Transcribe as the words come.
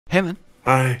Hey man.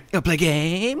 Hi. Gonna play a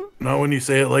game? Not when you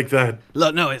say it like that.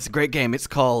 Look, no, it's a great game. It's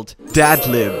called Dad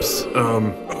Libs.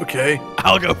 Okay.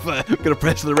 I'll go first. I'm gonna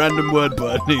press the random word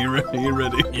button. Are you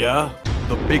ready? Yeah?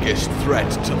 The biggest threat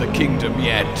to the kingdom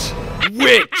yet.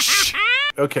 Witch!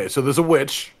 Okay, so there's a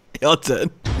witch. Your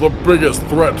turn. The biggest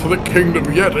threat to the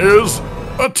kingdom yet is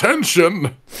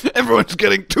attention. Everyone's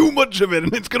getting too much of it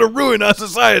and it's gonna ruin our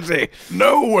society.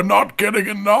 No, we're not getting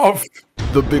enough.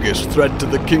 The biggest threat to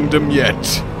the kingdom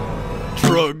yet.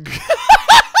 Drug.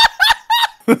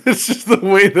 It's just the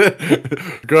way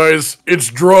that... Guys, it's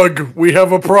drug. We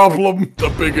have a problem. The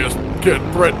biggest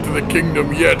threat to the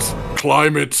kingdom yet.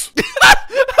 Climate. I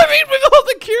mean, with all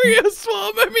the curious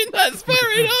swarm, I mean, that's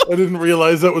fair enough. I didn't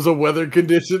realize that was a weather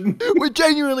condition. We're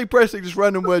genuinely pressing just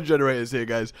random word generators here,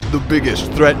 guys. The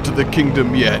biggest threat to the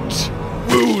kingdom yet.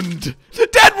 Wound.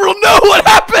 Dad will know what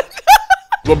happened.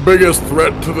 The biggest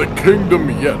threat to the kingdom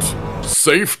yet.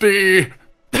 Safety.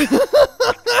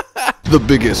 The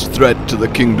biggest threat to the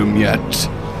kingdom yet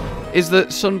is that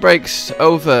Sunbreak's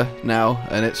over now,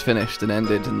 and it's finished and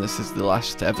ended, and this is the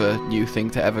last ever new thing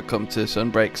to ever come to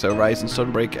Sunbreak, so Rise and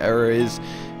Sunbreak era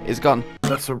is gone.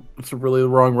 That's a really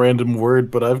wrong random word,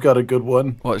 but I've got a good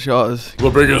one. What's yours? The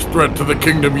biggest threat to the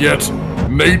kingdom yet.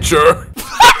 Nature.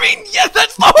 I mean, yes,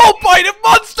 that's the whole point of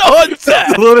Monster Hunter!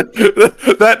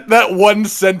 that one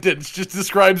sentence just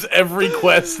describes every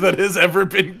quest that has ever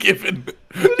been given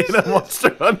in a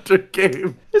Monster Hunter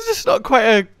game. Is this not quite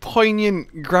a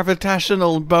poignant,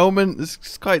 gravitational moment?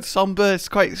 It's quite somber, it's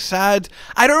quite sad.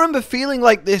 I don't remember feeling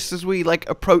like this as we,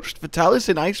 approached Fatalis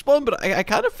in Iceborne, but I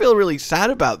kind of feel really sad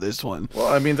about this one.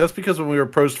 Well, I mean, that's because when we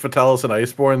approached Fatalis and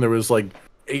Iceborne, there was,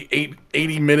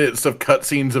 80 minutes of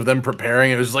cutscenes of them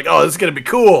preparing. It was like, oh, this is gonna be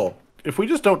cool. If we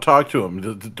just don't talk to him,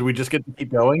 do we just get to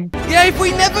keep going? Yeah, if we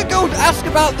never go to ask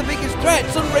about the biggest threat,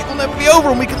 Sunbreak will never be over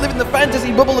and we can live in the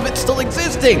fantasy bubble of it still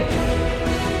existing.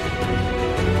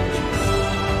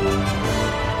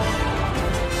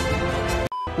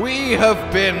 We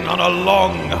have been on a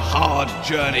long, hard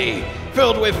journey,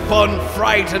 filled with fun,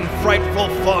 fright, and frightful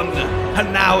fun,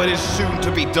 and now it is soon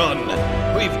to be done.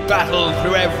 We've battled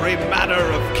through every manner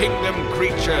of kingdom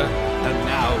creature, and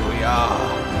now we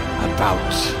are about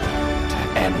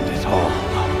end it all.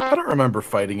 I don't remember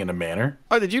fighting in a manor.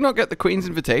 Oh, did you not get the Queen's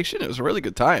invitation? It was a really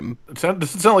good time. It doesn't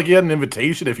sound like you had an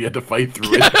invitation if you had to fight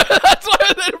through it. That's why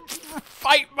I didn't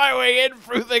fight my way in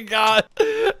through the guard.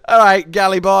 Alright,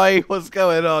 Galley Boy, what's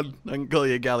going on? I can call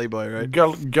you Galley Boy, right?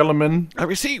 Gellerman. I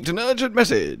received an urgent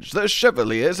message. The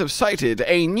Chevaliers have sighted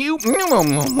a new...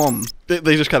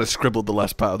 They just kind of scribbled the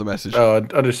last part of the message. Oh,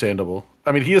 understandable.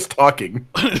 I mean, he is talking.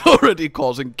 Already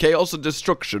causing chaos and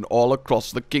destruction all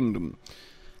across the kingdom.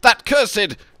 That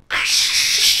cursed...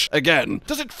 Again.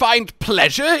 Does it find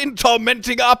pleasure in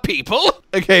tormenting our people?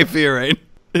 Okay, Fiorane.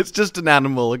 It's just an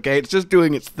animal, okay? It's just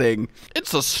doing its thing.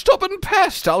 It's a stubborn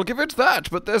pest, I'll give it that,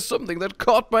 but there's something that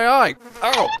caught my eye.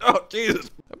 Oh,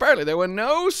 Jesus. Apparently there were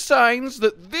no signs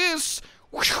that this...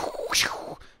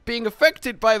 being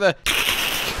affected by the...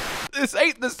 This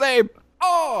ain't the same.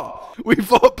 Oh! We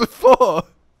fought before.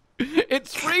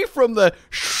 It's free from the...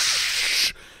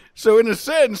 So in a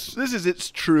sense, this is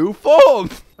its true form.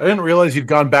 I didn't realize you'd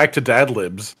gone back to Dad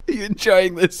Libs. Are you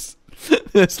enjoying this?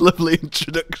 This lovely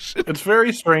introduction. It's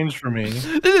very strange for me.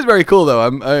 This is very cool, though.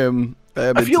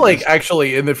 I feel like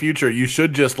actually in the future you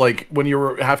should just when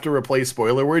you have to replace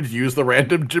spoiler words, use the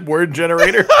random word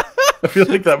generator. I feel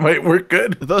like that might work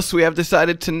good. Thus, we have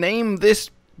decided to name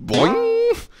this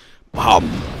boing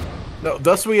bomb. No,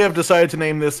 thus we have decided to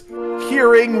name this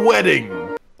Hearing Wedding.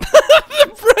 The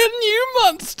brand new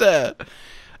monster.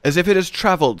 As if it has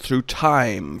traveled through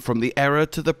time from the era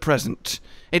to the present,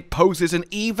 it poses an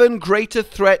even greater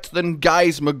threat than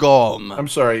Geismagorm. I'm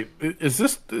sorry, is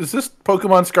this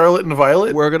Pokemon Scarlet and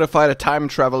Violet? We're gonna fight a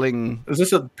time-traveling... Is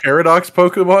this a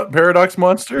Paradox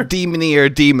monster? Demon-ear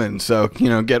demon, so,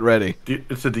 get ready.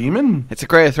 It's a demon? It's a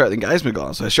greater threat than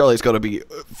Geismagorm, so surely it's gotta be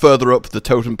further up the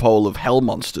totem pole of hell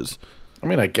monsters. I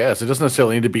mean, I guess. It doesn't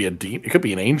necessarily need to be a demon. It could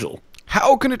be an angel.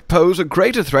 How can it pose a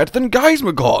greater threat than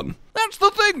Geismagorm? That's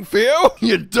the thing, Theo.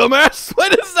 You dumbass. Why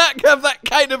does that have that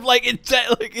kind of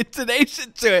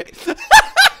intonation to it?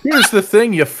 Here's the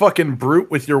thing, you fucking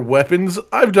brute with your weapons.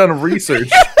 I've done research.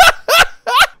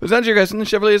 As Andrew guys and the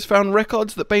Chevaliers found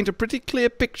records that paint a pretty clear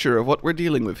picture of what we're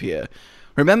dealing with here.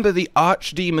 Remember the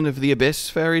Archdemon of the Abyss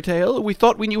fairy tale? We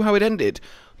thought we knew how it ended,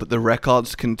 but the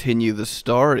records continue the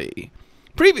story.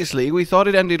 Previously, we thought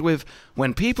it ended with,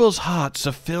 when people's hearts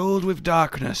are filled with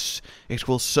darkness, it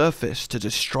will surface to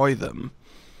destroy them.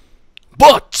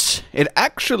 But it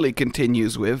actually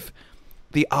continues with,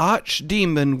 the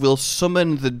Archdemon will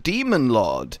summon the Demon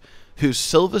Lord, whose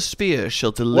silver spear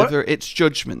shall deliver its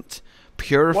judgment,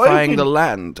 purifying the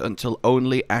land until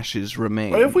only ashes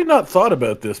remain. Why have we not thought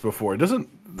about this before?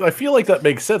 I feel like that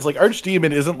makes sense. Like,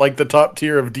 Archdemon isn't like the top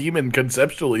tier of demon,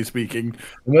 conceptually speaking,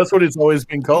 and that's what it's always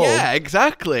been called. Yeah,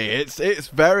 exactly. It's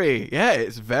very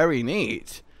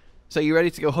neat. So you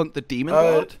ready to go hunt the demon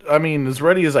lord? I mean, as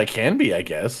ready as I can be, I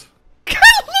guess. I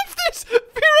love this!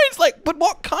 Fiorain's like, but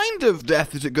what kind of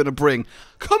death is it gonna bring?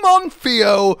 Come on,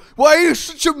 Theo! Why are you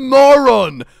such a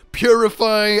moron?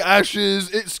 Purifying ashes,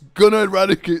 it's gonna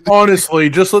eradicate... Honestly,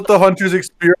 just let the hunters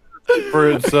experience it for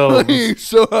itself. He's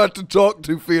so hard to talk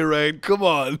to, Fiorain. Come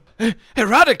on.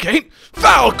 Eradicate?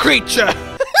 Foul creature!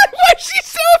 Why is she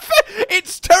so offended?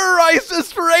 It's terrorized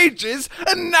us for ages,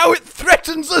 and now it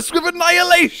threatens us with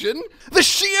annihilation? The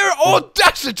sheer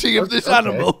audacity of this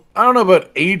animal. I don't know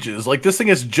about ages. Like, this thing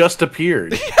has just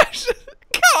appeared.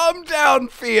 Calm down,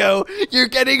 Theo. You're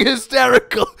getting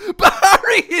hysterical. But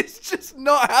Harry is just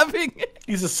not having it.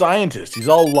 He's a scientist. He's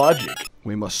all logic.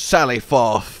 We must sally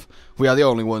forth. We are the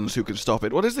only ones who can stop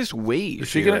it. What is this we?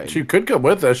 She could come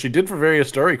with us. She did for various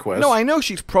story quests. No, I know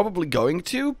she's probably going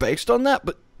to, based on that,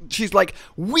 but she's like,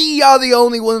 we are the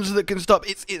only ones that can stop.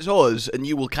 It's us, and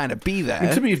you will kind of be there.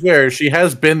 And to be fair, she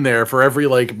has been there for every,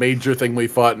 like, major thing we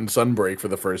fought in Sunbreak for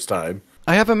the first time.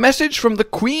 I have a message from the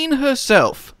Queen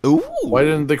herself. Ooh. Why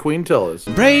didn't the Queen tell us?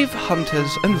 Brave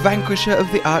hunters and vanquisher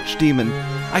of the Archdemon,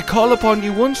 I call upon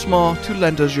you once more to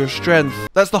lend us your strength.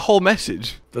 That's the whole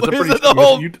message. That's a pretty the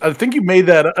whole... I think you made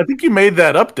that. I think you made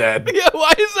that up, Dad. Yeah,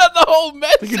 why is that the whole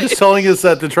message? I think you're just telling us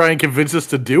that to try and convince us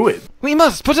to do it. We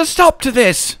must put a stop to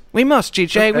this. We must,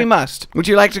 Chiche. We must. Would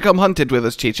you like to come hunted with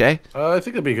us, Chiche? I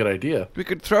think that'd be a good idea. We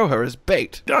could throw her as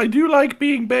bait. I do like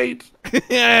being bait.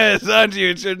 Yes, aren't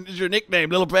you? It's your nickname,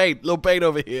 Little Bait. Little Bait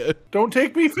over here. Don't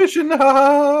take me fishing.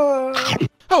 Ha!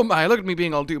 Oh my, look at me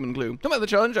being all doom and gloom. No matter the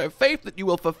challenge, I have faith that you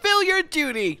will fulfill your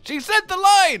duty. She said the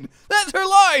line. That's her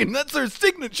line. That's her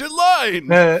signature line.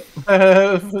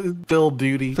 Bill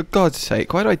duty. For God's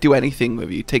sake, why do I do anything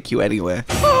with you? Take you anywhere.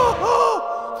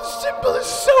 The symbol is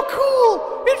so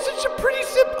cool. It's such a pretty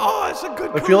symbol. Oh, it's a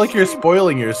good I feel like you're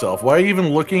spoiling yourself. Why are you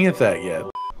even looking at that yet?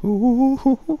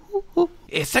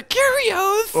 It's a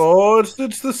curios. Oh,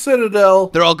 it's the Citadel.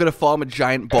 They're all gonna form a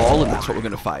giant ball, and that's what we're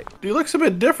gonna fight. He looks a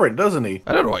bit different, doesn't he?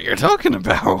 I don't know what you're talking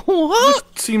about.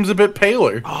 What? Seems a bit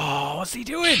paler. Oh, what's he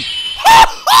doing?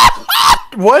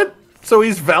 What? So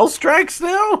he's Valstrax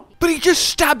now? But he just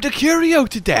stabbed a curio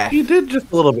to death. He did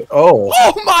just a little bit. Oh.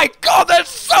 Oh my God, that's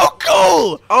so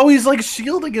cool! Oh, he's like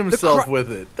shielding himself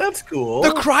with it. That's cool.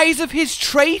 The cries of his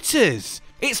traitors.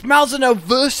 It's Malzeno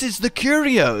versus the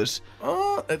curios.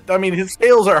 I mean, his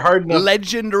scales are hard enough.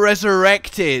 Legend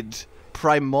resurrected.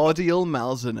 Primordial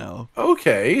Malzeno.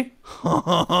 Okay.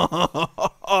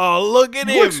 Oh, look at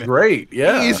him. Looks great,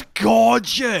 yeah. He's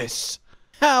gorgeous.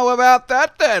 How about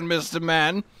that then, Mr.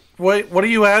 Man? Wait, what are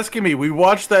you asking me? We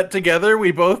watched that together?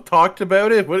 We both talked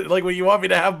about it? What you want me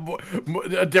to have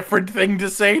a different thing to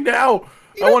say now?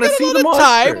 I want to see the monster.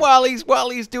 Time while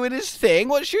he's doing his thing.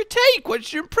 What's your take?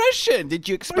 What's your impression? Did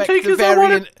you expect the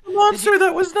variant? A monster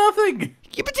that was nothing.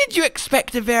 Yeah, but did you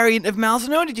expect a variant of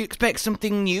Malzeno? Did you expect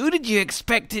something new? Did you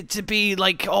expect it to be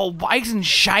like all white and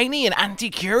shiny and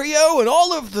anti-curio and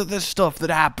all of the stuff that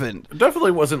happened? It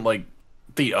definitely wasn't like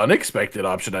the unexpected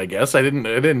option, I guess. I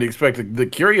didn't expect the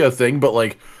curio thing, but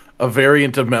like a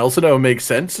variant of Malzeno makes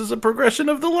sense as a progression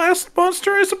of the last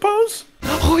monster, I suppose.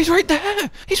 Oh, he's right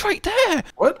there. He's right there.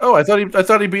 What? Oh, I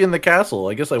thought he'd be in the castle.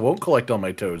 I guess I won't collect all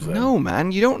my toads then. No,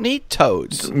 man, you don't need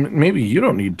toads. Maybe you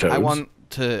don't need toads. I want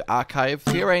to archive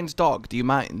Fiorain's dog. Do you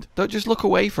mind? Don't just look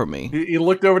away from me. He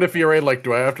looked over to Fiorain like,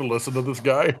 do I have to listen to this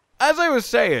guy? As I was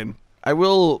saying, I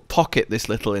will pocket this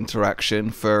little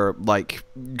interaction for like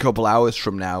a couple hours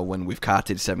from now when we've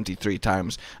carted 73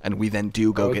 times and we then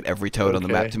do go get every toad on the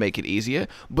map to make it easier.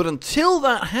 But until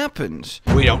that happens,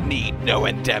 we don't need no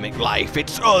endemic life.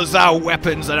 It's us, our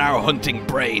weapons, and our hunting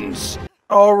brains.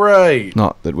 All right.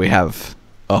 Not that we have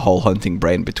a whole hunting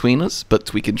brain between us,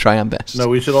 but we can try our best. No,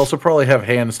 we should also probably have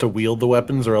hands to wield the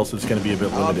weapons, or else it's going to be a bit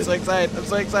limited. I'm so excited. I'm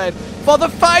so excited. For the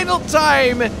final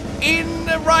time in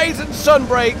Rise and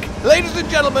Sunbreak, ladies and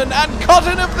gentlemen, and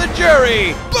cotton of the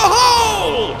jury,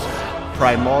 behold!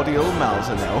 Primordial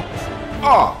Malzeno.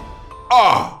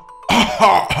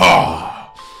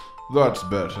 That's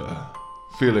better.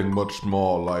 Feeling much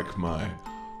more like my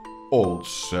old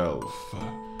self.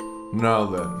 Now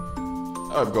then,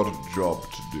 I've got a job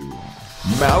to do.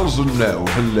 Malzeno,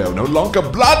 hello, no longer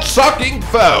blood-sucking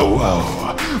foe.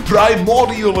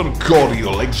 Primordial and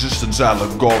cordial, existence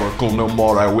allegorical, no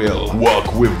more I will.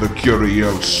 Walk with the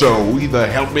curio, so either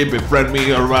help me, befriend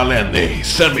me, or I'll end thee.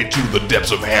 Send me to the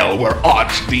depths of hell, where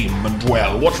archdemon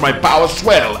dwell. Watch my power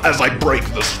swell as I break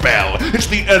the spell. It's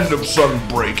the end of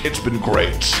Sunbreak, it's been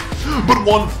great. But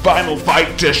one final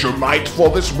fight, test your might, for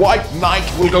this white knight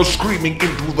will go screaming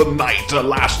into the night, a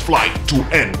last flight to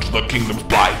end the kingdom's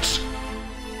blight.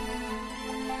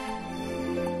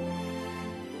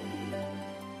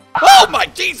 Oh my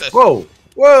Jesus! Whoa,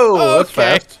 whoa, that's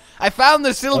fast. I found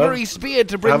the silvery spear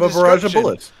to bring Have a barrage of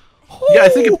bullets. Yeah, I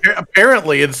think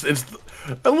apparently it's.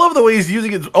 I love the way he's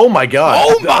using it. Oh my god!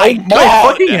 Oh my god! My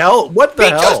fucking hell! What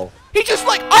the hell? He just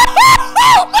like.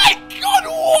 Oh my god!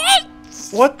 What?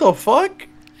 What the fuck?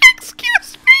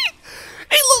 Excuse me.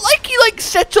 It looked like he like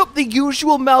set up the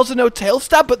usual Malzeno tail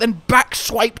stab, but then back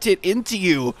swiped it into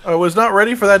you. I was not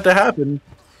ready for that to happen.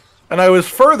 And I was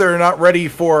further not ready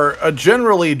for a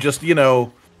generally just, you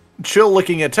know,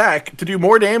 chill-looking attack to do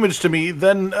more damage to me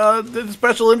than the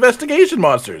special investigation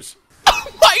monsters. Oh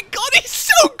my god, he's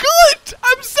so good!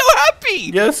 I'm so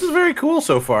happy! Yeah, this is very cool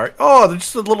so far. Oh, they're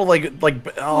just a little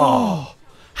oh.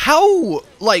 How,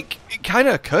 like, it kind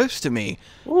of occurs to me.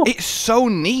 Ooh. It's so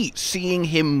neat seeing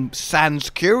him sans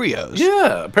curios.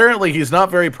 Yeah, apparently he's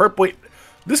not very Wait.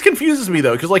 This confuses me,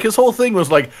 though, because, like, his whole thing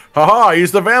was like, haha,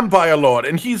 he's the vampire lord,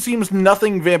 and he seems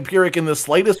nothing vampiric in the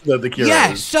slightest without the curios.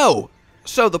 Yeah,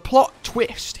 so the plot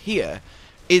twist here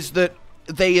is that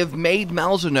they have made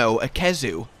Malzeno a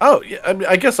Kezu. Oh, yeah, I mean,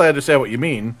 I guess I understand what you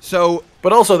mean. So...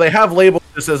 But also, they have labeled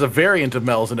this as a variant of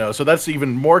Malzeno, so that's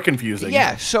even more confusing.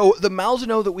 Yeah, so the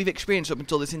Malzeno that we've experienced up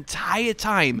until this entire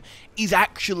time is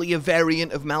actually a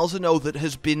variant of Malzeno that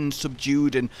has been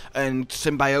subdued and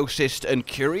symbiosis and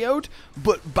curioed,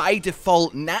 but by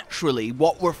default, naturally,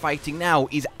 what we're fighting now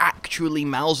is actually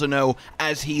Malzeno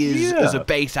as he is as a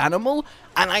base animal,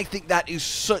 and I think that is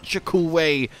such a cool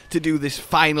way to do this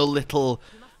final little,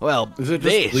 well, is it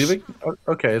just leaving?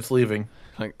 Okay, it's leaving.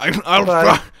 Like,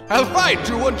 I'll fight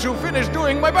you once you finish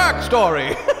doing my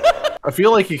backstory. I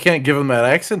feel like you can't give him that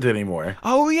accent anymore.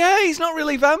 Oh yeah, he's not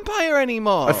really vampire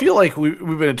anymore. I feel like we've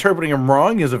been interpreting him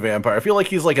wrong as a vampire. I feel like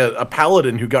he's like a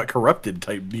paladin who got corrupted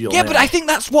type deal. Yeah, but I think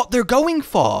that's what they're going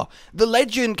for. The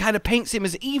legend kind of paints him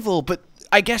as evil, but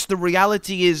I guess the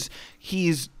reality is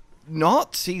he's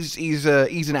not. He's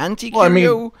an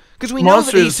anti-curio. Because we know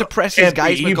that he suppresses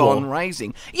Geismagorn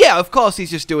Rising. Yeah, of course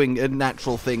he's just doing a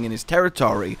natural thing in his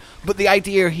territory. But the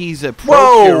idea he's a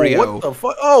pro-curio... Whoa, what the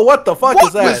fuck? Oh, what the fuck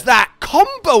is that? What was that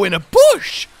combo in a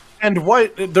bush? And why...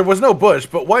 There was no bush,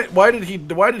 but why did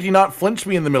he not flinch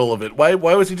me in the middle of it? Why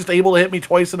was he just able to hit me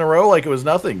twice in a row like it was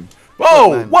nothing?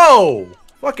 Whoa, whoa!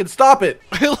 Fucking stop it!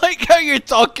 I like how you're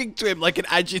talking to him like an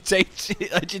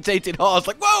agitated horse.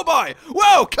 Like, whoa, boy!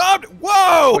 Whoa, calm down!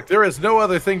 Whoa! Look, there is no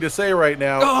other thing to say right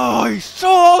now. Oh, he's so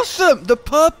awesome! The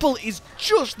purple is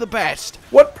just the best.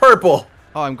 What purple?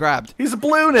 Oh, I'm grabbed. He's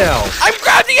blue now. I'm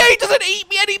grabbed! He doesn't eat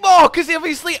me anymore! Because he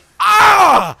obviously...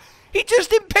 Ah! He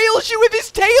just impales you with his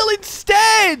tail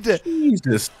instead!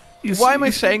 Jesus. Why am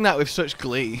I saying that with such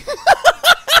glee?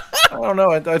 I don't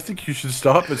know. I think you should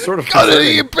stop. It's sort of God,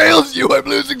 he impales you. I'm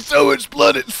losing so much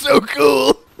blood. It's so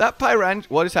cool. That Pyran...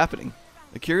 What is happening?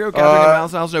 The Curio gathering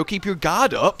in Malzeno. Keep your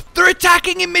guard up. They're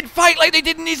attacking him mid-fight like they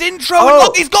did in his intro. And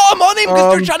look, he's got him on him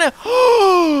because they're trying to...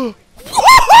 Oh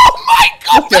my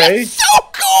god, that's so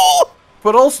cool.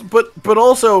 But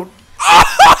also...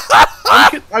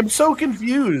 I'm so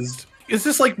confused. Is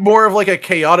this like more of like a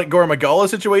chaotic Gormagala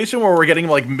situation where we're getting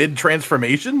like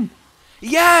mid-transformation?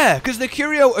 Yeah, because the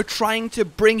Curio are trying to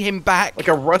bring him back. Like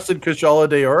a rusted Kushala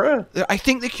Deora? I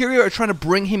think the Curio are trying to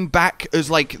bring him back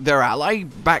as, like, their ally,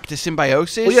 back to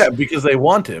symbiosis. Well, yeah, because they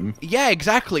want him. Yeah,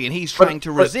 exactly, and he's trying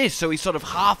to resist, so he's sort of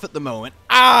half at the moment.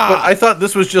 Ah! But I thought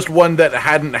this was just one that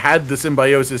hadn't had the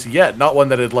symbiosis yet, not one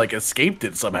that had, like, escaped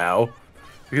it somehow.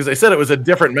 Because they said it was a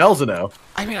different Malzeno.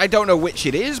 I mean, I don't know which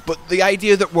it is, but the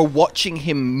idea that we're watching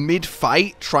him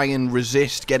mid-fight try and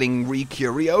resist getting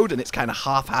re-curioed, and it's kind of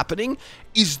half happening,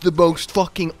 is the most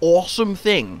fucking awesome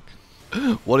thing.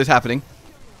 What is happening?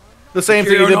 The same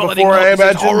thing he did before, I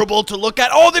imagine. It's horrible to look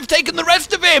at. Oh, they've taken the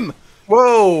rest of him!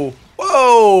 Whoa!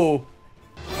 Whoa!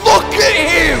 Look at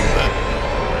him!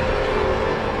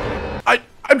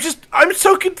 I'm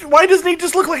so confused. Why doesn't he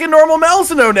just look like a normal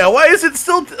Malzeno now? Why is it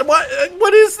still...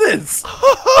 What is this?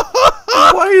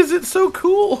 Why is it so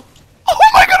cool? Oh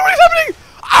my god, what is happening?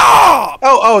 Ah!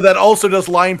 Oh, that also does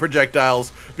line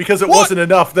projectiles. Because it wasn't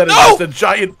enough that it's just a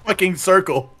giant fucking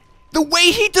circle. The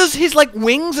way he does his, like,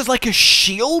 wings as, like, a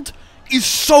shield is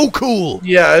so cool.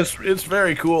 Yeah, it's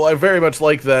very cool. I very much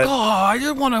like that. Oh, I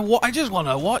just want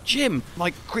to watch him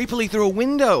like creepily through a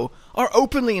window or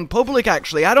openly in public.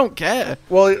 Actually, I don't care.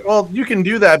 Well, you can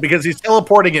do that because he's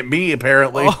teleporting at me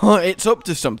apparently. Oh, it's up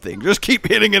to something. Just keep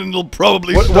hitting it, and it'll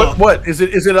probably stop. What is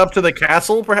it? Is it up to the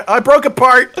castle? I broke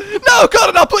apart. No,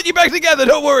 Colin, I'll put you back together.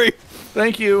 Don't worry.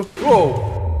 Thank you.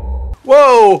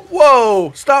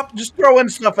 Whoa! Stop just throwing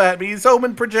stuff at me. He's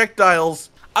homing projectiles.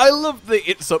 I love that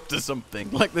it's up to something.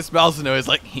 Like this Malzeno is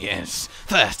like, yes,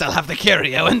 first I'll have the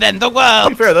curio and then the world. To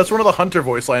be fair, that's one of the Hunter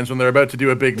voice lines when they're about to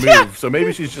do a big move. Yeah. So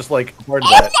maybe she's just like part of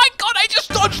Oh that. my god, I just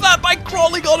dodged that by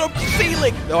crawling on a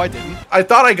ceiling. No, I didn't. I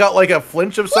thought I got like a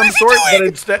flinch of some What is he sort, doing? but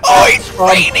instead. Oh, he's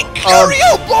raining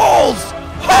curio balls!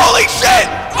 Holy shit!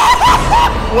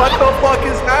 What the fuck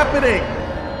is happening?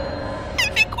 I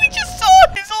think we just saw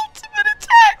his ultimate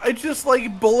attack. I just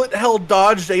like bullet hell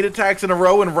dodged 8 attacks in a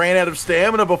row and ran out of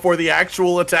stamina before the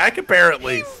actual attack,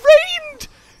 apparently. He rained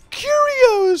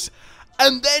curios,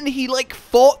 and then he like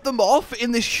fought them off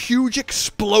in this huge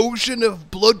explosion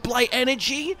of blood blight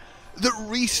energy that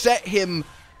reset him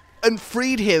and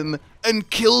freed him and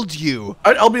killed you.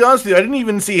 I'll be honest with you, I didn't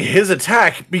even see his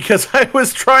attack because I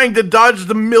was trying to dodge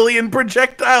the million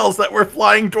projectiles that were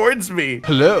flying towards me.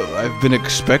 Hello, I've been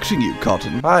expecting you,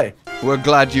 Cotton. Hi. We're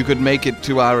glad you could make it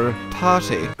to our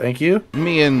party. Thank you.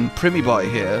 Me and Primmy Boy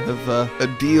here have a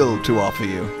deal to offer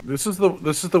you. This is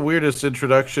the weirdest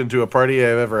introduction to a party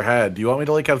I've ever had. Do you want me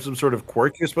to like have some sort of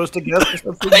quirk you're supposed to guess or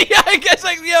something? Yeah, I guess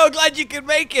glad you could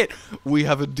make it. We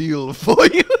have a deal for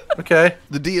you. Okay.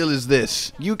 The deal is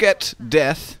this. You get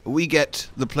death, we get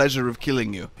the pleasure of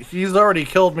killing you. He's already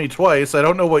killed me twice. I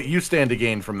don't know what you stand to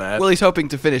gain from that. Well, he's hoping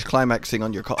to finish climaxing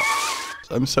on your car.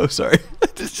 I'm so sorry.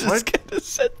 Just kind of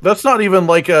said. That's not even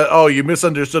like a, oh, you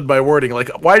misunderstood my wording. Like,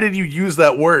 why did you use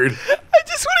that word? I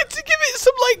just wanted to give it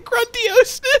some, like,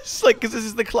 grandioseness. Like, because this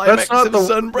is the climax of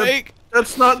Sunbreak.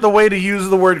 That's not the way to use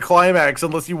the word climax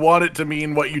unless you want it to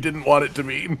mean what you didn't want it to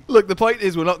mean. Look, the point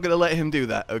is we're not going to let him do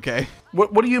that, okay?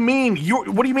 What do you mean?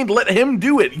 What do you mean let him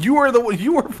do it? You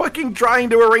were fucking trying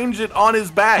to arrange it on his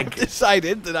back. I've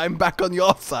decided that I'm back on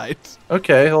your side.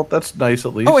 Okay, well, that's nice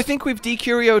at least. Oh, I think we've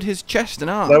decurioed his chest and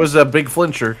arm. That was a big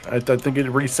flincher. I think it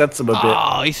resets him a bit.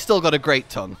 Oh, he's still got a great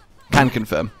tongue. Can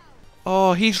confirm.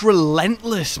 Oh, he's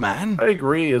relentless, man. I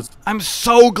agree. I'm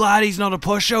so glad he's not a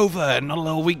pushover and not a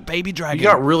little weak baby dragon. You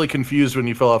got really confused when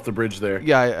you fell off the bridge there.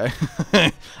 Yeah,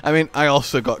 I mean, I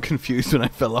also got confused when I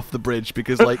fell off the bridge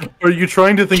because, like... Are you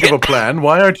trying to think of a plan?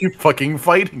 Why aren't you fucking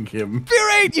fighting him?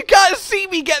 Pirate, you can't see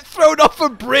me get thrown off a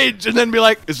bridge and then be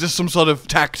like, is this some sort of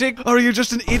tactic? Or are you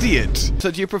just an idiot?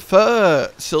 So do you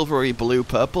prefer silvery blue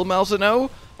purple Malzeno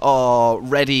or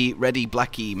reddy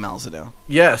blacky Malzeno?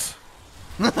 Yes.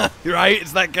 You're right,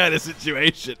 it's that kind of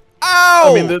situation.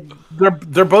 Ow! I mean,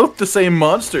 they're both the same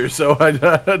monster, so I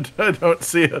don't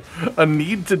see a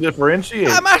need to differentiate.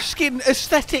 I'm asking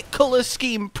aesthetic color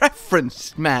scheme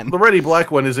preference, man. The reddy black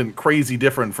one isn't crazy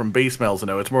different from base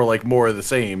Malzeno. It's more like more of the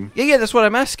same. Yeah, that's what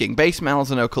I'm asking. Base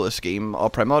Malzeno color scheme or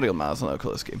Primordial Malzeno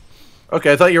color scheme.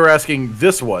 Okay, I thought you were asking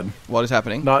this one. What is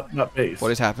happening? Not base.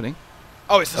 What is happening?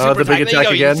 Oh, it's the super big attack there you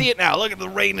go. again. You can see it now. Look at the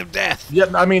rain of death. Yeah,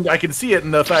 I mean, I can see it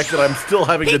in the fact that I'm still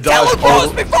having to dodge. He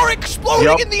teleports before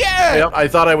exploding in the air. Yep, I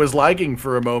thought I was lagging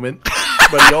for a moment,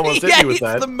 but he almost hit me with that.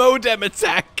 Yeah, it's the modem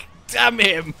attack. Damn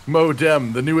him.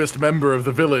 Modem, the newest member of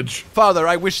the village. Father,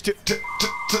 I wish to...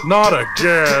 Not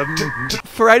again.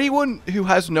 For anyone who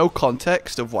has no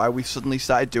context of why we suddenly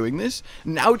started doing this,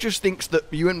 now just thinks that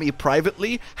you and me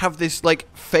privately have this,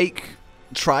 like, fake...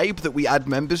 tribe that we add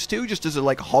members to just as a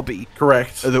like hobby.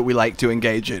 Correct. That we like to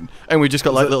engage in, and we just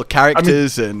got like little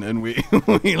characters and we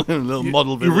little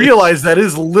model village. You realize that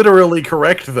is literally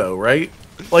correct though, right?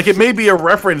 Like it may be a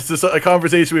reference to a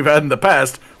conversation we've had in the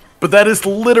past, but that is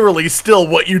literally still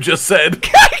what you just said.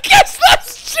 I guess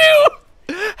that's true.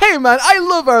 Hey man, I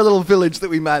love our little village that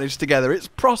we managed together. It's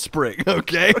prospering,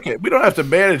 okay? Okay, we don't have to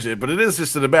manage it, but it is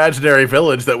just an imaginary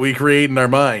village that we create in our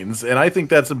minds, and I think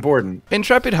that's important.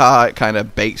 Intrepid Heart kind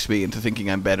of baits me into thinking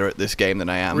I'm better at this game than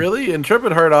I am. Really?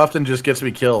 Intrepid Heart often just gets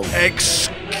me killed.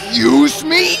 Excuse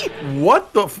me?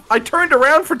 What the I turned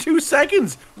around for 2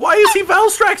 seconds. Why is he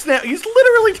Valstrax now? He's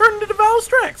literally turned into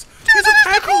Valstrax. He's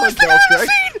attacking like Valstrax.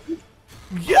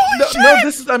 Yeah, no,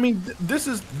 this is, I mean, this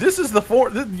is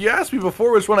the you asked me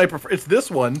before which one I prefer. It's this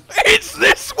one. It's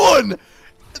this one!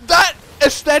 That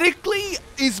aesthetically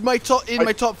is my top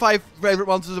 5 favorite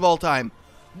monsters of all time.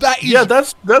 That is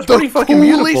that's pretty fucking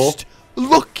beautiful. Coolest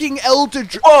looking Elder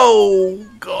Oh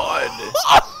god.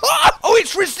 Oh,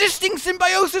 it's resisting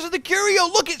symbiosis of the Curio.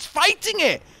 Look, it's fighting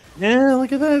it. Yeah,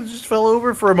 look at that. It just fell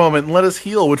over for a moment and let us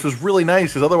heal, which was really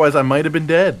nice, because otherwise I might have been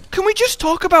dead. Can we just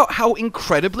talk about how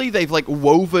incredibly they've, like,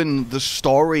 woven the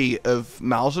story of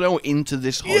Malzeno into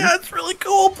this hunt? Yeah, it's really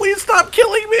cool. Please stop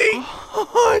killing me.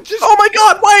 Oh my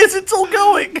god, why is it still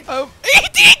going?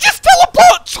 He just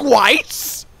teleport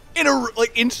twice in a,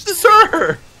 like, instant.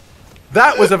 Sir,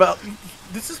 that was about...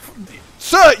 This is...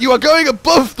 Sir, you are going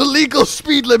above the legal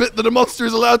speed limit that a monster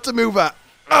is allowed to move at.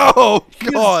 Oh,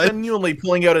 God. He's genuinely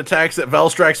pulling out attacks that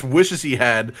Valstrax wishes he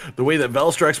had, the way that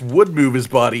Valstrax would move his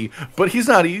body, but he's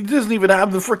not. He doesn't even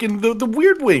have the freaking the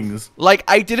weird wings. Like,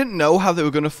 I didn't know how they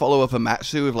were going to follow up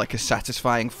Amatsu with, like, a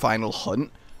satisfying final hunt,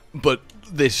 but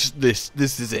this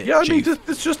is it. Yeah, I mean,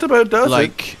 this just about does it.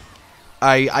 Like,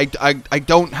 I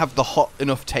don't have the hot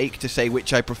enough take to say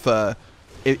which I prefer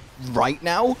right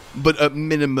now, but at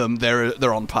minimum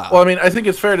they're on par. Well, I mean, I think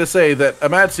it's fair to say that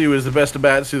Amatsu is the best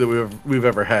Amatsu that we've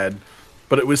ever had,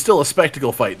 but it was still a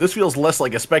spectacle fight. This feels less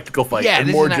like a spectacle fight and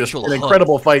more just an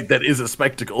incredible fight that is a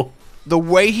spectacle. The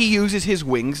way he uses his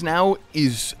wings now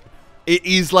is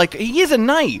like he is a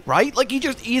knight, right? Like he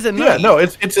is a knight. Yeah, no,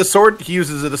 it's a sword. He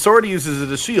uses it a sword. He uses it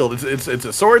as a shield. It's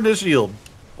a sword and a shield.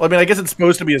 Well, I mean, I guess it's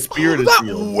supposed to be a spear and a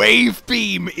shield. That wave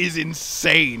beam is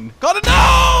insane. Gotta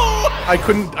know!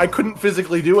 I couldn't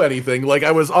physically do anything. Like,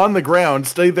 I was on the ground,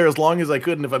 stayed there as long as I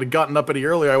could, and if I'd have gotten up any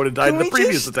earlier, I would have died in the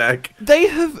previous attack. They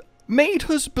have made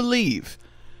us believe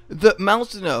that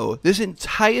Malzeno, this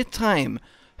entire time,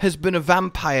 has been a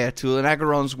vampire to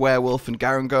Agaron's werewolf and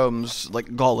Garangom's,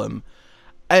 like, golem.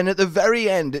 And at the very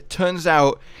end, it turns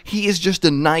out he is just a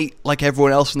knight like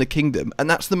everyone else in the kingdom. And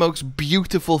that's the most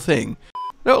beautiful thing.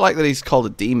 I don't like that he's called a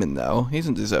demon, though. He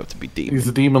doesn't deserve to be demon. He's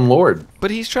a demon lord.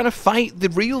 But he's trying to fight the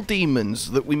real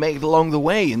demons that we made along the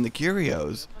way in the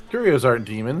Curios. Curios aren't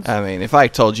demons. I mean, if I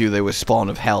told you they were spawn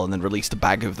of hell and then released a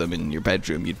bag of them in your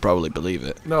bedroom, you'd probably believe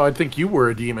it. No, I think you were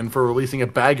a demon for releasing a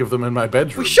bag of them in my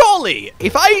bedroom. Well, surely,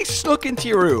 if I snuck into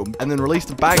your room and then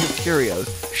released a bag of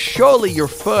Curios, surely your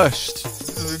first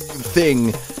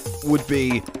thing would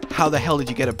be, how the hell did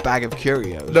you get a bag of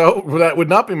Curios? No, that would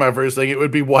not be my first thing. It would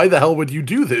be, why the hell would you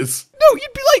do this? No,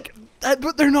 you'd be like,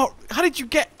 but they're not, how did you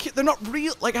get, they're not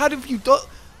real, like, how have you done,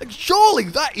 like, surely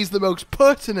that is the most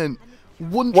pertinent,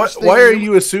 wondrous thing. Why are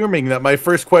you assuming that my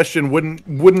first question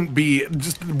wouldn't be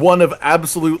just one of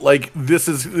absolute, like, this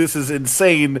is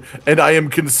insane and I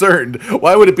am concerned?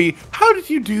 Why would it be, how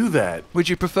did you do that? Would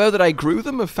you prefer that I grew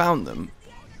them or found them?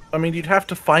 I mean, you'd have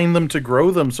to find them to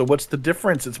grow them, so what's the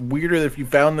difference? It's weirder if you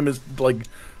found them as, like,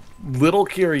 little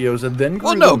curios and then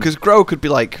grew them. Well, no, because grow could be,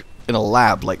 like, in a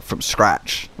lab, like, from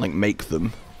scratch. Like, make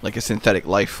them. Like a synthetic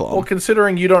life form. Well,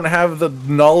 considering you don't have the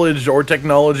knowledge or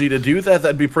technology to do that,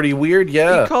 that'd be pretty weird,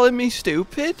 yeah. Are you calling me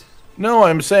stupid? No,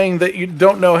 I'm saying that you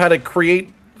don't know how to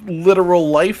create literal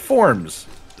life forms.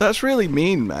 That's really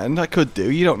mean, man. I could do.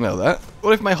 You don't know that.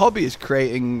 What if my hobby is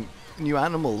creating new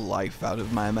animal life out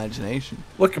of my imagination?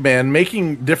 Look, man,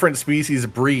 making different species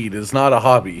breed is not a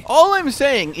hobby. All I'm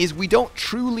saying is we don't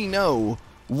truly know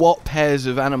what pairs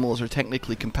of animals are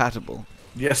technically compatible.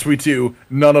 Yes, we do.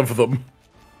 None of them.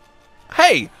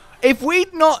 Hey, if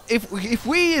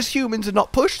we as humans had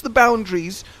not pushed the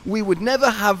boundaries, we would never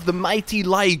have the mighty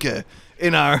liger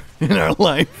in our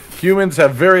life. Humans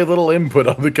have very little input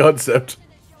on the concept.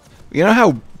 You know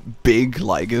how big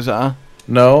ligers are?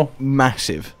 No.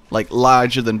 Massive. Like,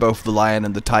 larger than both the lion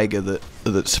and the tiger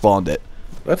that spawned it.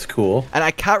 That's cool. And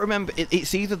I can't remember,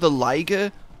 it's either the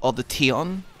liger or the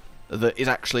Tion that is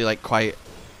actually, like, quite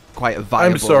a viable...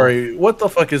 I'm sorry, what the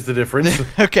fuck is the difference?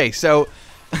 Okay, so...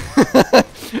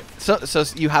 so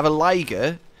you have a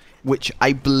liger, which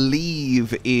I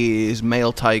believe is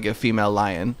male tiger, female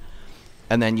lion.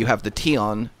 And then you have the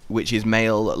Tion, which is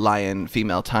male lion,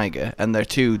 female tiger. And they're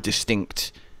two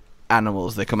distinct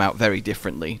animals. They come out very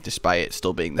differently, despite it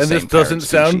still being the same. And this doesn't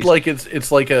sound like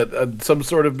it's like some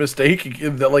sort of mistake,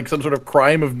 like some sort of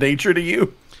crime of nature to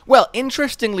you? Well,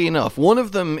 interestingly enough, one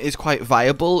of them is quite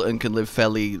viable and can live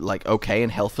fairly, like, okay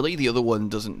and healthily. The other one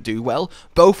doesn't do well.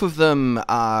 Both of them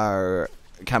are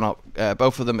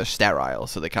sterile,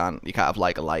 so you can't have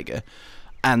like a liger.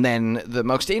 And then the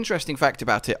most interesting fact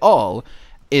about it all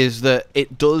is that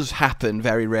it does happen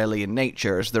very rarely in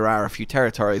nature, as there are a few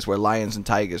territories where lions and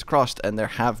tigers crossed, and there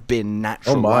have been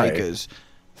natural ligers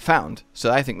found.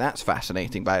 So I think that's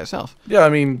fascinating by itself. Yeah, I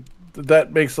mean,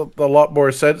 that makes a lot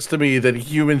more sense to me than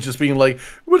humans just being like,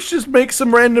 let's just make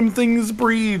some random things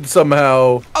breed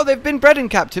somehow. Oh, they've been bred in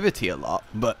captivity a lot,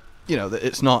 but, you know,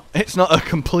 it's not a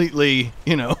completely,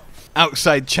 you know...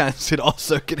 outside chance it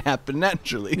also can happen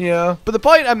naturally. Yeah. But the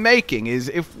point I'm making is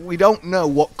if we don't know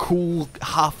what cool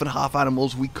half and half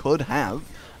animals we could have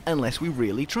unless we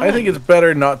really try. I think it's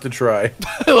better not to try.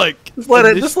 Like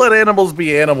Just let animals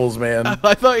be animals, man.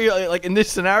 I thought you like in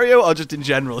this scenario or just in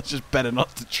general, it's just better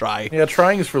not to try. Yeah,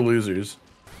 trying is for losers.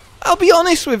 I'll be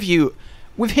honest with you.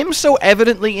 With him so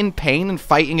evidently in pain and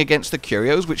fighting against the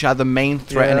Curios, which are the main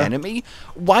threat and enemy,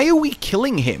 why are we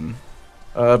killing him?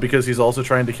 Because he's also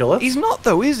trying to kill us? He's not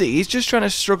though, is he? He's just trying to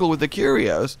struggle with the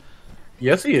Curios.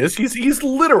 Yes, he is. He's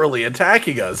literally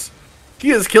attacking us. He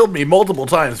has killed me multiple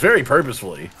times, very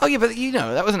purposefully. Oh yeah, but you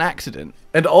know, that was an accident.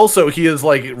 And also, he has,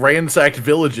 like, ransacked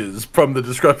villages from the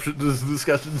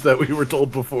discussions that we were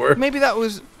told before. Maybe that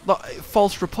was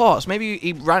false reports. Maybe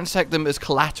he ransacked them as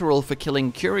collateral for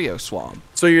killing Curio Swarm.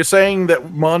 So you're saying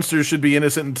that monsters should be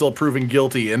innocent until proven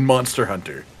guilty in Monster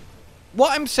Hunter?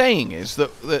 What I'm saying is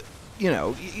that you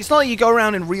know, it's not like you go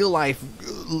around in real life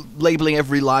labeling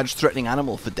every large threatening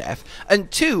animal for death. And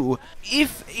two,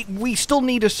 if we still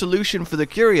need a solution for the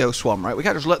Curio Swarm, right? We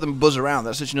can't just let them buzz around.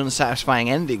 That's such an unsatisfying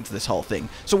ending to this whole thing.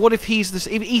 So what if he's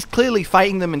clearly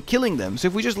fighting them and killing them? So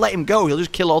if we just let him go, he'll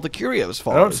just kill all the Curios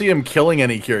for us. I don't see him killing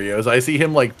any Curios. I see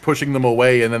him, like, pushing them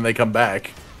away and then they come back.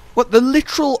 What, the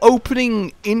literal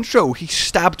opening intro, he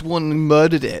stabbed one and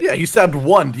murdered it. Yeah, he stabbed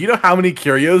one. Do you know how many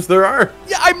Curios there are?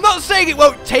 Yeah, I'm not saying it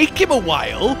won't take him a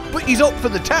while, but he's up for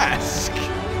the task.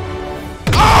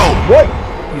 Oh! What?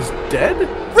 He's dead?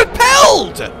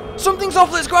 Repelled! Something's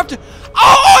off, let's go after...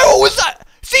 Oh, what was that?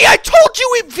 See, I told you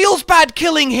it feels bad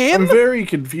killing him! I'm very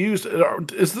confused.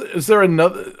 Is there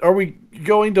another... Are we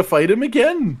going to fight him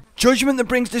again? Judgment that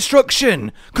brings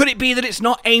destruction. Could it be that it's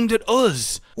not aimed at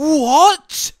us?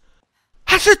 What?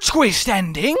 Has a twist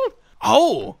ending?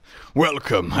 Oh,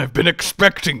 welcome. I've been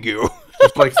expecting you.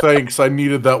 Just like, thanks, I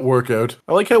needed that workout.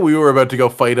 I like how we were about to go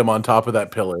fight him on top of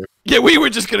that pillar. Yeah, we were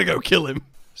just gonna go kill him.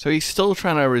 So he's still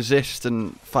trying to resist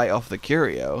and fight off the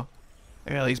Curio.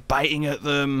 Yeah, he's biting at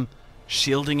them,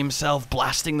 shielding himself,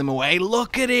 blasting them away.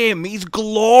 Look at him. He's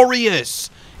glorious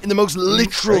in the most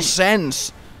literal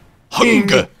sense. Hung.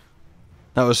 That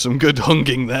was some good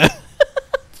hunging there.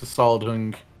 It's a solid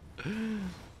hung.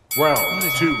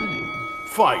 Round 2,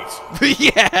 fight.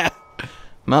 Yeah.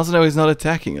 Malzeno is not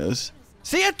attacking us.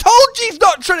 See, I told you he's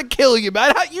not trying to kill you,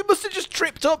 man. You must have just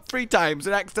tripped up 3 times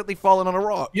and accidentally fallen on a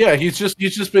rock. Yeah, he's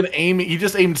just been aiming. He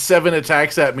just aimed 7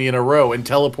 attacks at me in a row and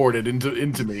teleported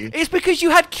into me. It's because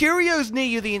you had Curios near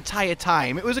you the entire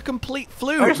time. It was a complete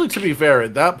fluke. Actually, to be fair,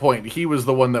 at that point, he was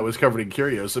the one that was covered in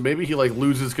Curios, so maybe he, like,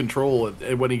 loses control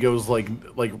when he goes, like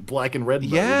black and red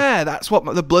mode. Yeah, that's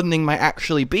what the bloodening might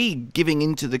actually be, giving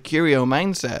into the Curio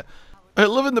mindset. I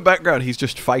love in the background, he's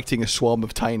just fighting a swarm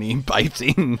of tiny,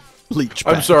 biting leech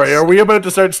bats. I'm sorry, are we about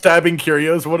to start stabbing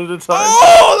Curios one at a time?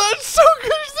 Oh, that's so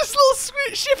good! This little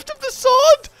shift of the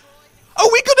sword!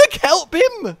 Are we gonna help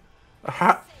him?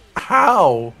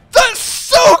 How? That's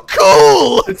so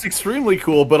cool! It's extremely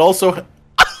cool, but also...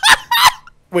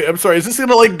 Wait, I'm sorry, is this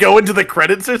gonna, like, go into the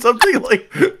credits or something?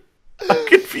 Like, I'm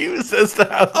confused as to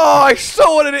how... Oh, I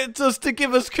so wanted it just to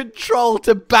give us control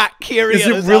to back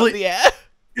Curios out of the air.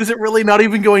 Is it really not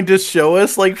even going to show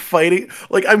us, like, fighting?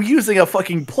 Like, I'm using a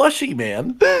fucking plushie,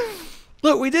 man.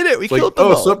 Look, we did it. We killed them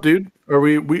all. What's up, dude? Are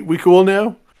we cool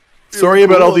now? Sorry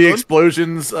about all the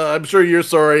explosions. I'm sure you're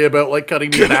sorry about, like,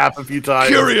 cutting me in half a few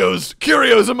times.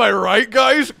 Curios, am I right,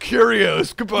 guys?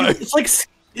 Curios, goodbye. It's like,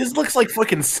 it looks like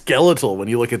fucking skeletal when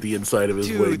you look at the inside of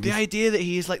his wings. Dude, the idea that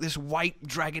he is like this white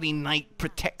dragony knight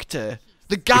protector.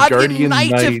 The guardian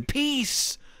knight of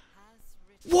peace.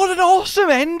 What an awesome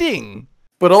ending.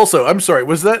 But also, I'm sorry,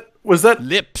 was that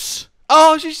lips?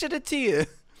 Oh, she shed a tear.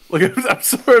 Like, I'm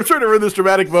sorry, I'm trying to ruin this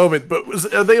dramatic moment, but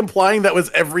are they implying that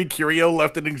was every Curio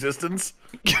left in existence?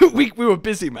 we were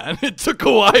busy, man. It took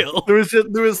a while.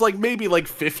 There was like maybe like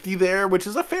 50 there, which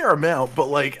is a fair amount, but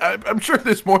like I'm sure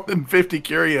there's more than 50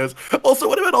 Curios. Also,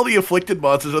 what about all the afflicted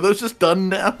monsters? Are those just done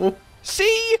now?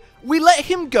 See, we let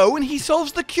him go and he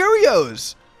solves the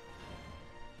Curios.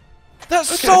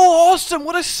 That's so awesome!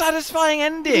 What a satisfying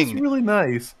ending! It's really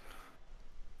nice.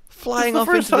 Flying off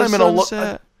into the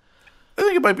sunset. I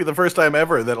think it might be the first time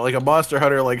ever that like a Monster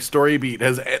Hunter like story beat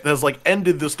has like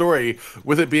ended the story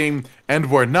with it being,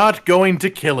 and we're not going to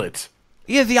kill it.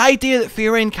 Yeah, the idea that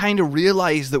Fiorine kind of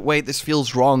realized that, wait, this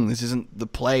feels wrong. This isn't the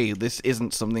play. This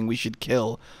isn't something we should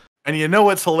kill. And you know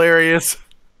what's hilarious?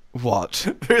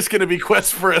 What? There's gonna be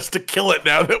quests for us to kill it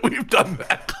now that we've done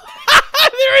that.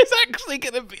 There is actually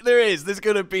gonna be. There's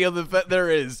gonna be on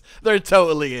the. There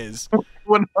totally is.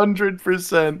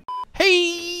 100%.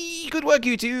 Hey, good work,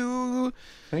 you two.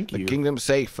 Thank you. The kingdom's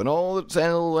safe and all that's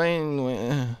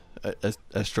I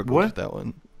struggled with that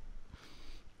one.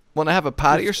 Want to have a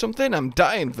party or something? I'm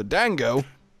dying for dango.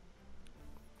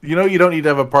 You know you don't need to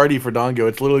have a party for dango.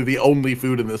 It's literally the only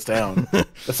food in this town.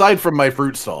 Aside from my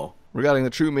fruit stall. Regarding the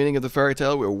true meaning of the fairy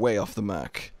tale, we're way off the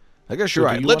mark. I guess you're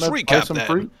So right. you Let's wanna buy recap some then.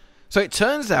 fruit? So it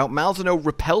turns out Malzeno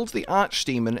repelled the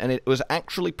archdemon, and it was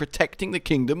actually protecting the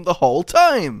kingdom the whole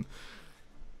time.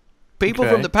 People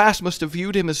Okay. from the past must have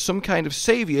viewed him as some kind of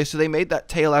savior, so they made that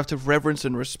tale out of reverence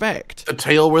and respect. A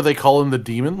tale where they call him the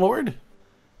Demon Lord?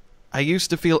 I used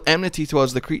to feel enmity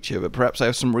towards the creature, but perhaps I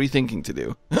have some rethinking to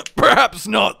do. Perhaps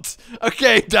not.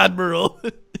 Okay, Admiral.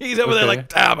 He's over there Okay. like,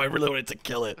 damn, I really wanted to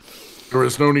kill it. There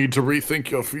is no need to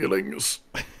rethink your feelings.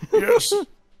 Yes,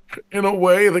 in a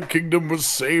way, the kingdom was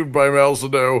saved by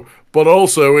Malzeno, but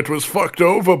also it was fucked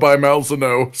over by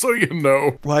Malzeno, so you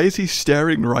know. Why is he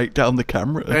staring right down the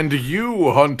camera? And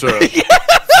you, Hunter.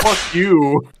 Fuck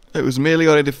you. It was merely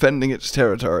only defending its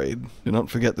territory. Do not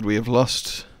forget that we have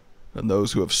lost, and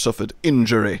those who have suffered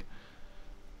injury.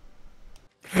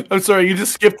 I'm sorry, you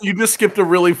just skipped a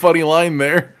really funny line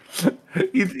there.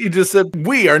 You just said,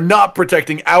 we are not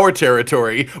protecting our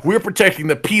territory. We're protecting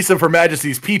the peace of Her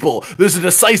Majesty's people. There's a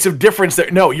decisive difference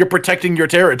there. No, you're protecting your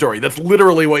territory. That's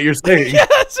literally what you're saying. Yeah,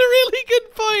 that's a really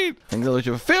good point. Acknowledge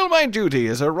to fulfill my duty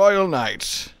as a royal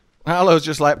knight. Harlow's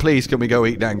just like, please, can we go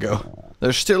eat dango?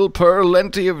 There's still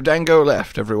plenty of dango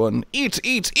left, everyone. Eat,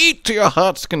 eat, eat to your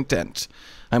heart's content.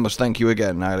 I must thank you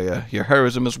again, Alia. Your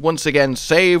heroism has once again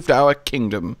saved our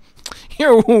kingdom.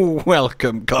 You're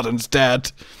welcome, Cotton's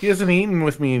dad. He hasn't eaten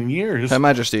with me in years. Her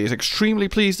Majesty is extremely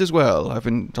pleased as well. I've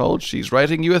been told she's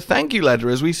writing you a thank you letter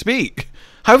as we speak.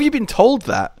 How have you been told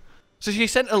that? So she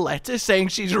sent a letter saying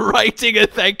she's writing a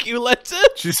thank you letter?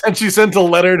 She sent a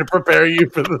letter to prepare you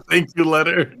for the thank you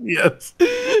letter. Yes.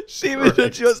 She was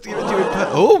just even doing...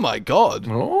 Oh my god.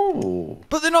 Oh.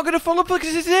 But they're not going to follow up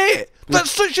because it's it. That's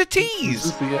such a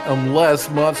tease. Unless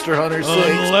Monster Hunter 6.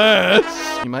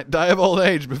 Unless... You might die of old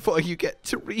age before you get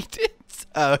to read it.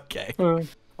 Okay.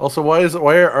 Also, why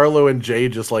are Arlo and Jay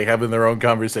just like having their own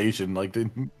conversation? Like,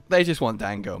 They just want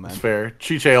dango, man. it's fair.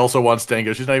 Chiche also wants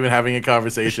dango. She's not even having a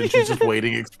conversation. She's just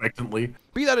waiting expectantly.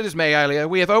 Be that as may, Alia,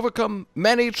 we have overcome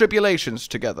many tribulations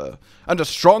together, and a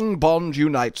strong bond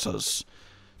unites us.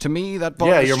 To me, that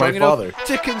bond Yeah, is you're strong my enough father.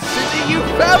 to consider you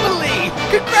family!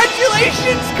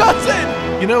 Congratulations,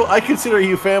 Cotton! You know, I consider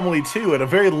you family too, in a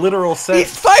very literal sense.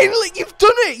 He's finally, you've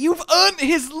done it! You've earned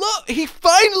his love! He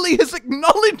finally has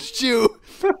acknowledged you!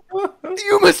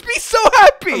 You must be so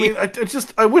happy! I mean,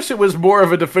 I wish it was more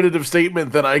of a definitive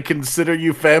statement than I consider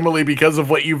you family because of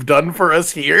what you've done for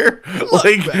us here.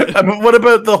 Like, I mean, what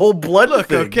about the whole blood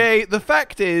thing? Okay, the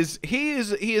fact is, he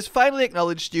has finally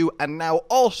acknowledged you, and now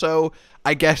also,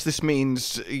 I guess this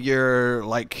means you're,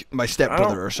 like, my I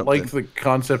stepbrother don't or something. like the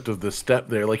concept of the step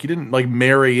there. Like, he didn't, like,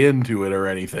 marry into it or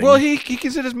anything. Well, he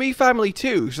considers me family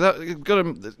too, so that got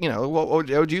him. You know, what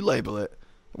would you label it?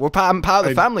 I'm part of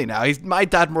the family now. He's my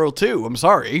dadmiral too. I'm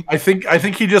sorry. I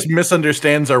think he just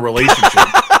misunderstands our relationship.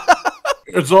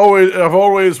 I've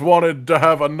always wanted to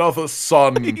have another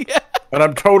son. Yeah. And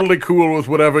I'm totally cool with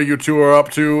whatever you two are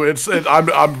up to.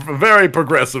 I'm very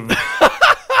progressive.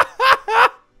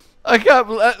 I can't.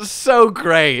 That's so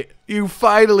great. You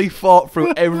finally fought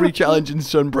through every challenge in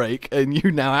Sunbreak, and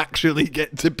you now actually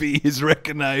get to be his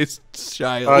recognized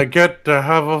child. I get to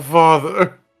have a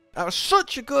father. That was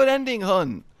such a good ending,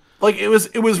 Hun. Like, it was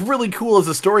really cool as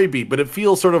a story beat, but it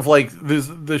feels sort of like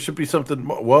there should be something.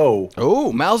 Whoa.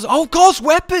 Oh, Oh, Gauss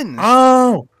weapons.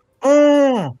 Oh.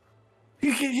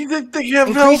 You have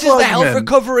Increases the health augment.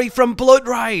 recovery from blood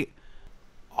right.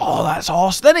 Oh, that's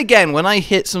awesome. Then again, when I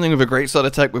hit something with a great sword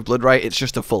attack with blood right, it's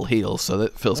just a full heal, so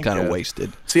that feels kind of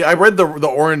wasted. See, I read the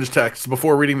orange text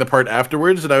before reading the part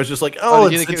afterwards, and I was just like, oh,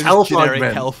 did you it's think it was health generic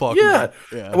augment. health augment?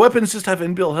 Yeah. Weapons just have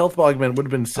inbuilt health augment. Would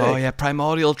have been sick. Oh yeah,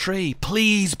 Primordial Tree.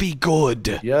 Please be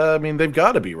good. Yeah, I mean, they've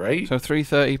got to be, right? So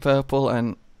 330 purple,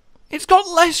 and it's got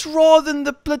less raw than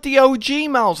the bloody OG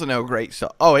Malzeno great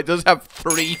sword. Oh, it does have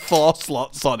 3 4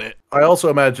 slots on it. I also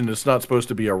imagine it's not supposed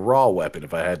to be a raw weapon,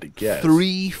 if I had to guess.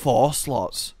 3 4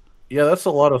 slots. Yeah, that's a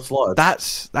lot of slots.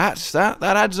 That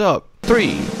adds up.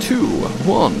 3, 2,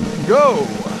 1, go.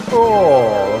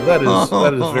 Oh, that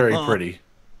is very pretty.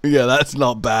 Yeah, that's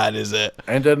not bad, is it?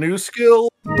 And a new skill.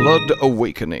 Blood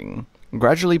Awakening.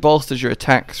 Gradually bolsters your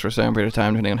attacks for a certain period of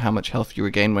time, depending on how much health you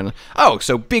regain when... Oh,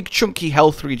 so big chunky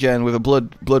health regen with a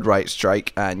blood right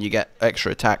strike, and you get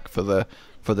extra attack for the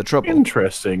trouble.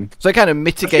 Interesting. So it kind of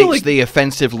mitigates like- the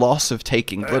offensive loss of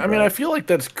taking blood I mean, right. I feel like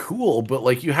that's cool, but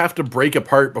like you have to break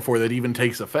apart before that even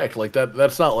takes effect. Like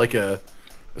that's not like a...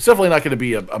 It's definitely not going to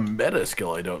be a meta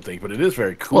skill, I don't think, but it is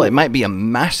very cool. Well, it might be a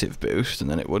massive boost, and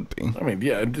then it would be. I mean,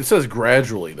 yeah, it says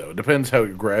gradually, though. It depends how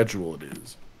gradual it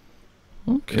is.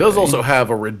 It does also have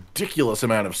a ridiculous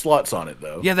amount of slots on it,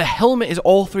 though. Yeah, the helmet is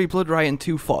all 3 Blood Ray and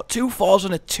 2 4. 2 4s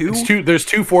and a 2? There's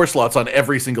 2 4 slots on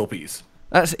every single piece.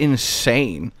 That's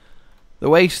insane. The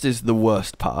waist is the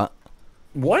worst part.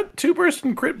 What?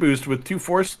 2-person crit boost with 2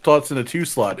 4 slots and a 2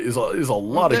 slot is a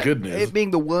lot of goodness. It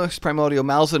being the worst Primordial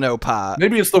Malzeno part.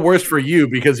 Maybe it's the worst for you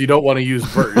because you don't want to use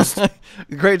burst.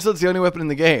 Great, so it's the only weapon in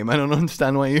the game. I don't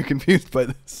understand why you're confused by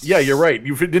this. Yeah, you're right.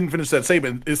 You didn't finish that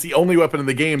statement. It's the only weapon in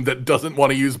the game that doesn't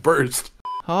want to use burst.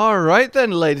 Alright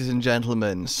then, ladies and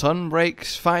gentlemen.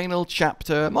 Sunbreak's final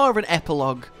chapter. More of an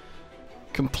epilogue.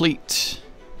 Complete.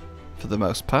 For the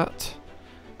most part.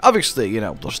 Obviously, you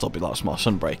know, there'll still be lots more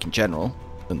Sunbreak in general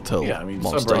until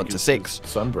Monster Hunter 6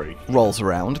 Sunbreak rolls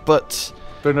around, but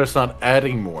they're just not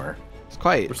adding more. It's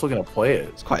quite. We're still gonna play it.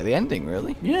 It's quite the ending,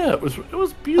 really. Yeah, it was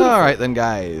beautiful. All right then,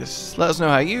 guys. Let us know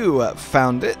how you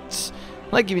found it.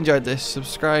 Like if you enjoyed this,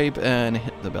 subscribe and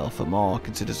hit the bell for more.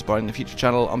 Consider supporting the future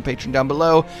channel on Patreon down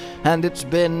below. And it's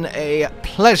been a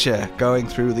pleasure going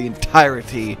through the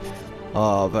entirety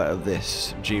of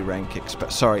this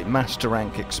Master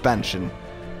Rank expansion.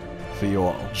 For you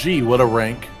all. Gee, what a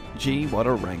rank. Gee, what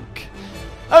a rank.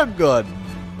 Oh, goodbye.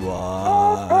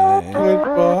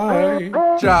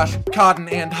 Josh, Cotton,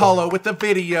 and Hollow with the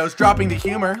videos, dropping the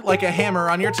humor like a hammer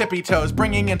on your tippy toes,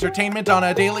 bringing entertainment on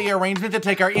a daily arrangement to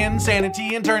take our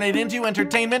insanity and turn it into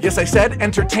entertainment. Yes, I said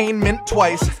entertainment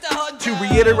twice, to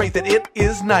reiterate that it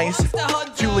is nice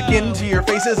to look into your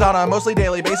faces on a mostly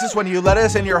daily basis when you let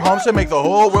us in your homes to make the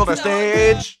whole world a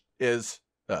stage.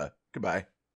 Goodbye.